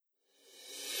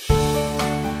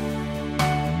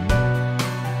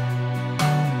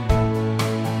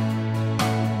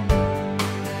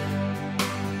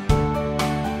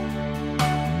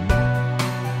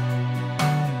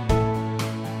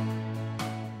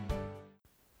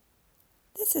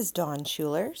This is Dawn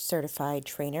Schuler, certified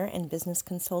trainer and business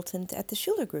consultant at the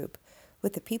Schuler Group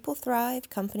with the People Thrive,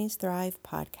 Companies Thrive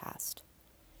podcast.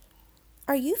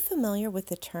 Are you familiar with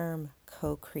the term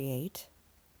co-create?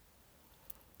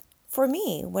 For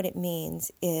me, what it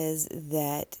means is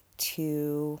that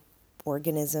to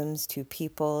organisms, to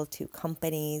people, to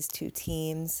companies, to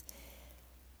teams,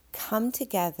 come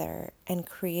together and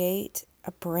create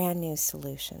a brand new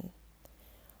solution.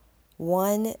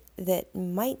 One that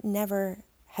might never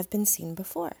have been seen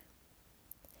before.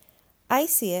 I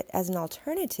see it as an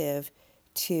alternative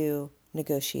to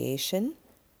negotiation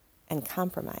and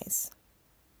compromise,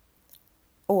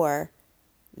 or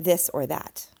this or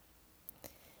that.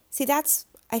 See, that's,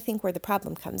 I think, where the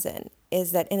problem comes in,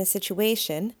 is that in a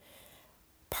situation,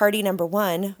 party number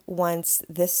one wants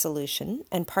this solution,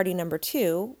 and party number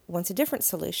two wants a different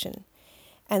solution.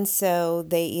 And so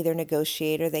they either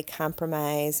negotiate or they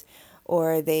compromise,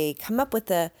 or they come up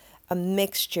with a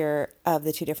mixture of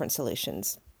the two different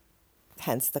solutions,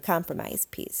 hence the compromise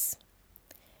piece.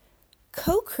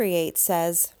 Co-create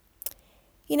says,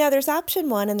 there's option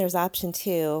one and there's option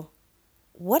two.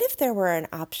 What if there were an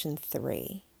option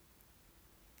three?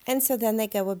 And so then they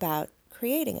go about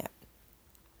creating it.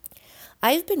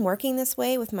 I've been working this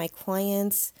way with my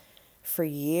clients for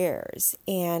years,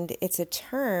 and it's a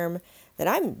term that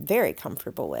I'm very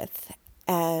comfortable with.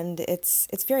 And it's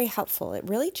very helpful. It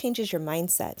really changes your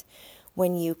mindset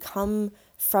when you come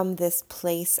from this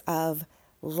place of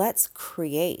let's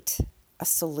create a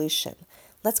solution.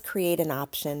 Let's create an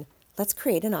option. Let's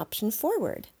create an option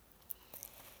forward.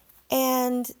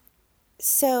 And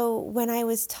so when I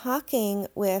was talking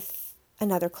with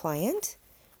another client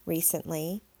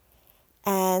recently,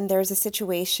 and there's a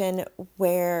situation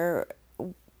where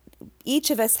each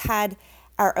of us had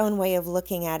our own way of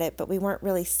looking at it, but we weren't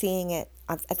really seeing it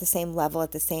at the same level,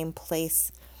 at the same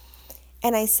place.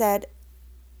 And I said,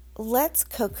 let's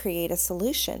co-create a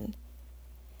solution.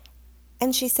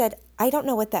 And she said, I don't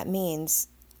know what that means,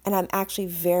 and I'm actually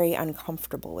very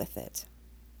uncomfortable with it.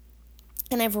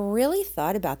 And I've really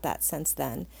thought about that since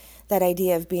then, that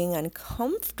idea of being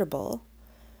uncomfortable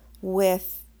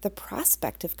with the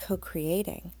prospect of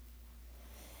co-creating.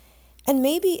 And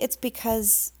maybe it's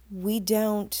because we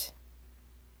don't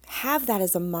have that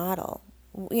as a model.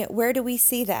 Where do we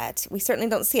see that? We certainly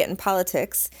don't see it in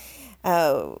politics.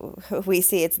 We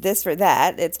see it's this or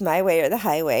that. It's my way or the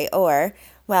highway. Or,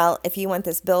 well, if you want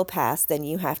this bill passed, then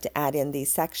you have to add in these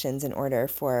sections in order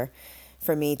for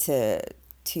me to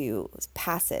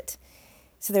pass it.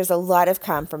 So there's a lot of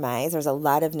compromise. There's a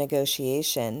lot of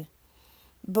negotiation.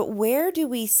 But where do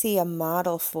we see a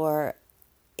model for,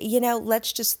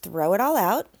 let's just throw it all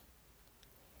out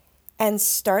and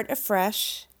start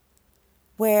afresh,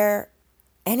 where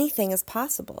anything is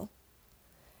possible?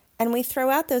 And we throw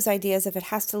out those ideas if it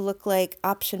has to look like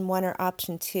option one or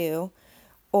option two,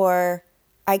 or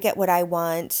I get what I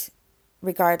want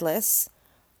regardless,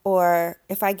 or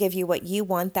if I give you what you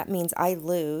want, that means I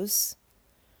lose.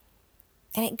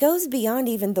 And it goes beyond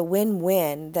even the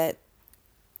win-win that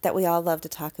we all love to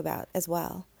talk about as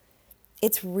well.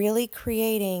 It's really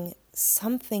creating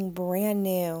something brand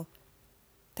new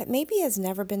that maybe has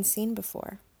never been seen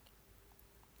before.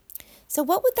 So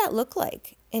what would that look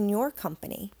like in your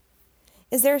company?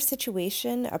 Is there a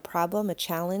situation, a problem, a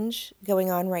challenge going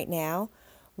on right now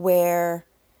where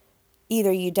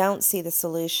either you don't see the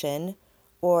solution,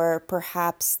 or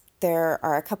perhaps there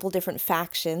are a couple different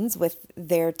factions with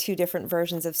their two different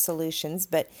versions of solutions,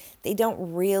 but they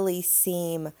don't really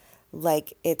seem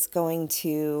like it's going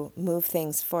to move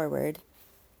things forward?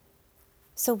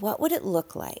 So what would it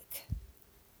look like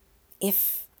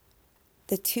if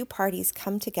the two parties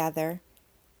come together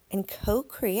and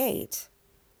co-create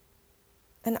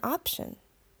an option,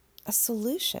 a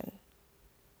solution?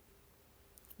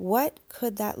 What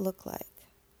could that look like?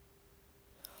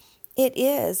 It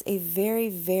is a very,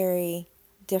 very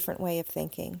different way of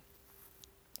thinking.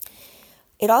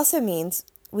 It also means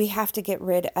we have to get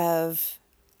rid of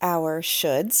our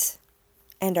shoulds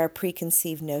and our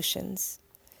preconceived notions.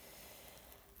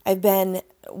 I've been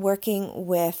working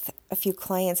with a few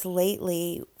clients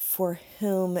lately for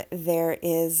whom there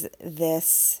is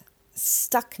this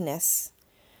stuckness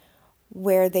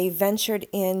where they ventured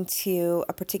into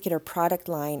a particular product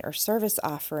line or service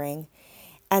offering,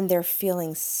 and they're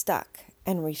feeling stuck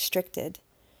and restricted.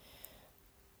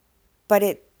 But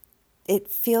it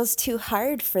feels too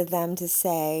hard for them to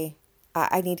say,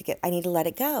 I need to let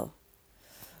it go.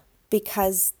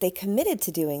 Because they committed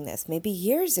to doing this maybe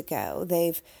years ago.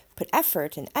 They've put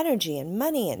effort and energy and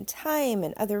money and time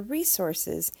and other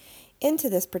resources into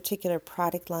this particular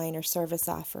product line or service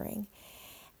offering.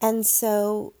 And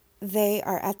so they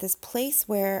are at this place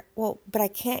where, well, but I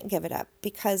can't give it up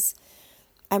because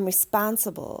I'm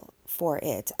responsible for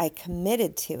it. I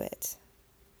committed to it.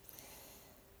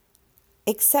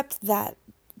 Except that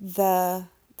the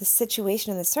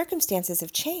situation and the circumstances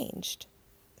have changed.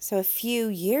 So a few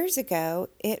years ago,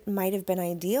 it might have been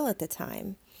ideal at the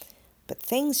time, but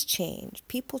things change,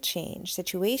 people change,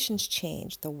 situations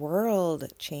change, the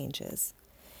world changes.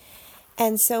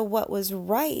 And so what was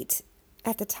right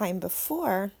at the time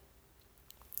before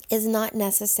is not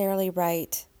necessarily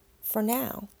right for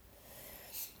now.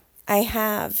 I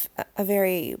have a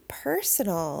very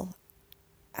personal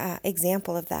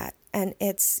example of that. And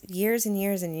it's years and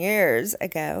years and years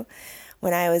ago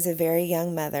when I was a very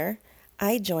young mother.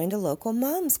 I joined a local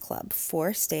moms club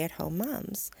for stay-at-home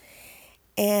moms.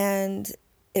 And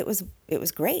it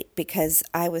was great because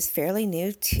I was fairly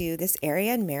new to this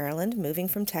area in Maryland, moving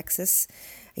from Texas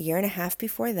a year and a half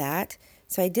before that.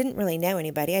 So I didn't really know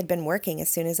anybody. I'd been working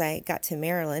as soon as I got to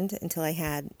Maryland until I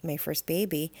had my first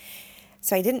baby.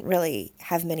 So I didn't really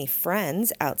have many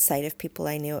friends outside of people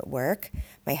I knew at work.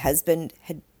 My husband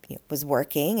was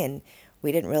working, and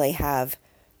we didn't really have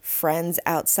friends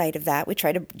outside of that. We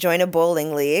tried to join a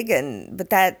bowling league, but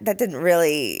that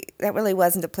really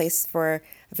wasn't a place for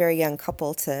a very young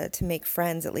couple to make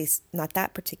friends, at least not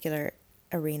that particular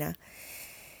arena.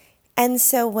 And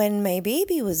so when my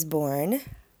baby was born,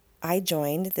 I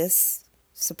joined this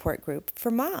support group for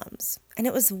moms. And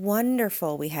it was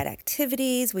wonderful. We had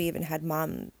activities. We even had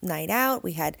mom night out.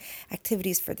 We had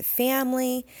activities for the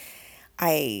family.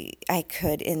 I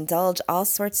could indulge all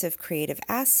sorts of creative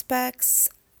aspects,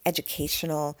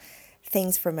 educational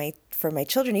things for my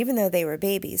children, even though they were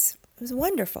babies. It was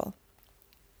wonderful.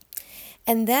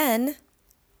 And then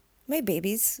my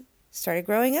babies started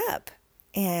growing up,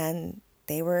 and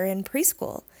they were in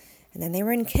preschool, and then they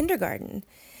were in kindergarten,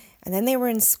 and then they were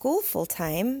in school full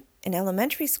time, in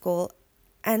elementary school,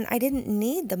 and I didn't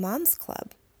need the Moms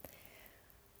Club.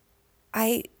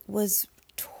 I was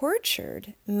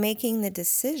tortured making the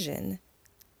decision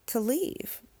to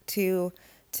leave, to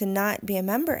not be a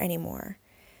member anymore,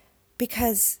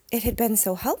 because it had been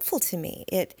so helpful to me.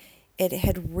 It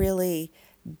had really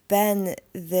been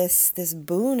this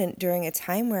boon during a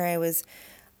time where I was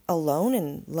alone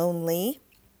and lonely.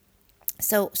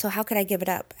 So how could I give it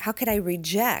up? How could I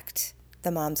reject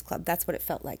the Moms Club? That's what it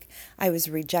felt like. I was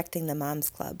rejecting the Moms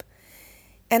Club.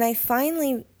 And I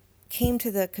finally came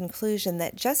to the conclusion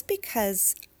that just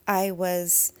because I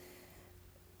was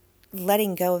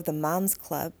letting go of the Moms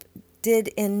Club did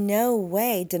in no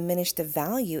way diminish the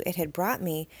value it had brought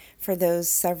me for those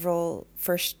several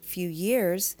first few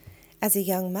years as a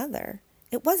young mother.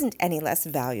 It wasn't any less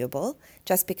valuable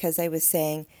just because I was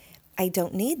saying, I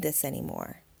don't need this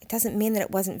anymore. It doesn't mean that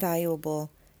it wasn't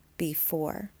valuable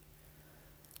before.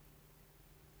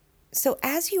 So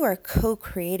as you are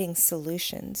co-creating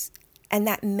solutions, and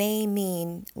that may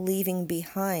mean leaving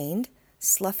behind,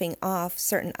 sloughing off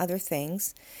certain other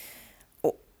things,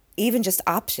 or even just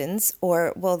options,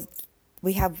 or, well,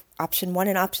 we have option 1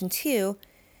 and option 2,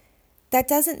 that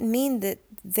doesn't mean that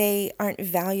they aren't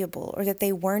valuable, or that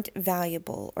they weren't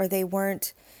valuable, or they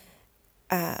weren't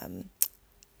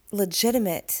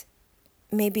legitimate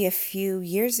maybe a few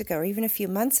years ago, or even a few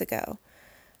months ago.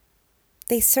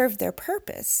 They served their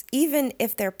purpose, even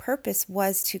if their purpose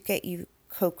was to get you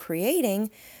co-creating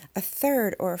a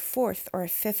third or a fourth or a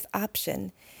fifth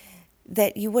option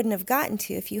that you wouldn't have gotten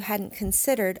to if you hadn't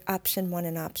considered option 1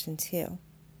 and option 2.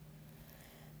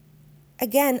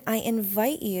 Again, I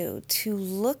invite you to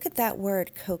look at that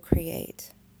word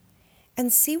co-create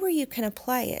and see where you can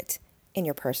apply it in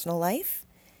your personal life,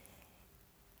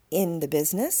 in the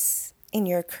business, in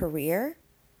your career,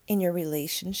 in your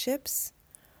relationships.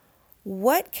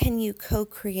 What can you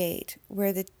co-create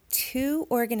where the two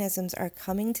organisms are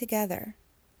coming together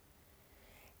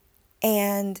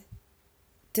and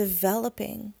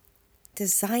developing,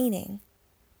 designing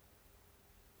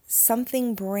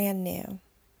something brand new?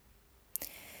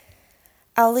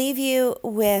 I'll leave you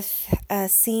with a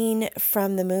scene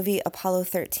from the movie Apollo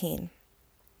 13.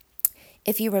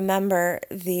 If you remember,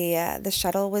 the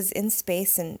shuttle was in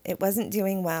space and it wasn't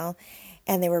doing well,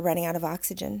 and they were running out of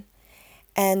oxygen.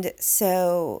 And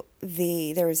so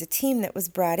there was a team that was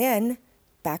brought in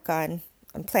back on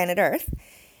planet Earth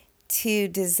to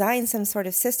design some sort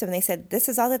of system. They said, this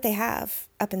is all that they have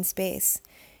up in space.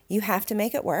 You have to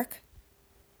make it work.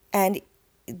 And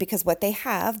because what they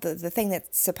have, the thing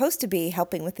that's supposed to be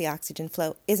helping with the oxygen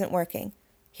flow, isn't working.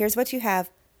 Here's what you have.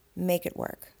 Make it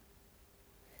work.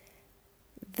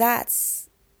 That's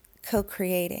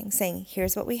co-creating, saying,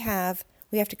 here's what we have.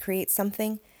 We have to create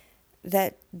something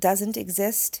that doesn't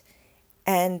exist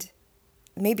and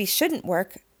maybe shouldn't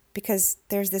work because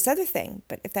there's this other thing.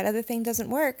 But if that other thing doesn't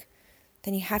work,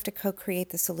 then you have to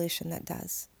co-create the solution that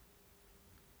does.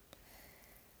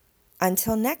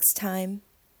 Until next time,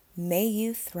 may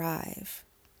you thrive.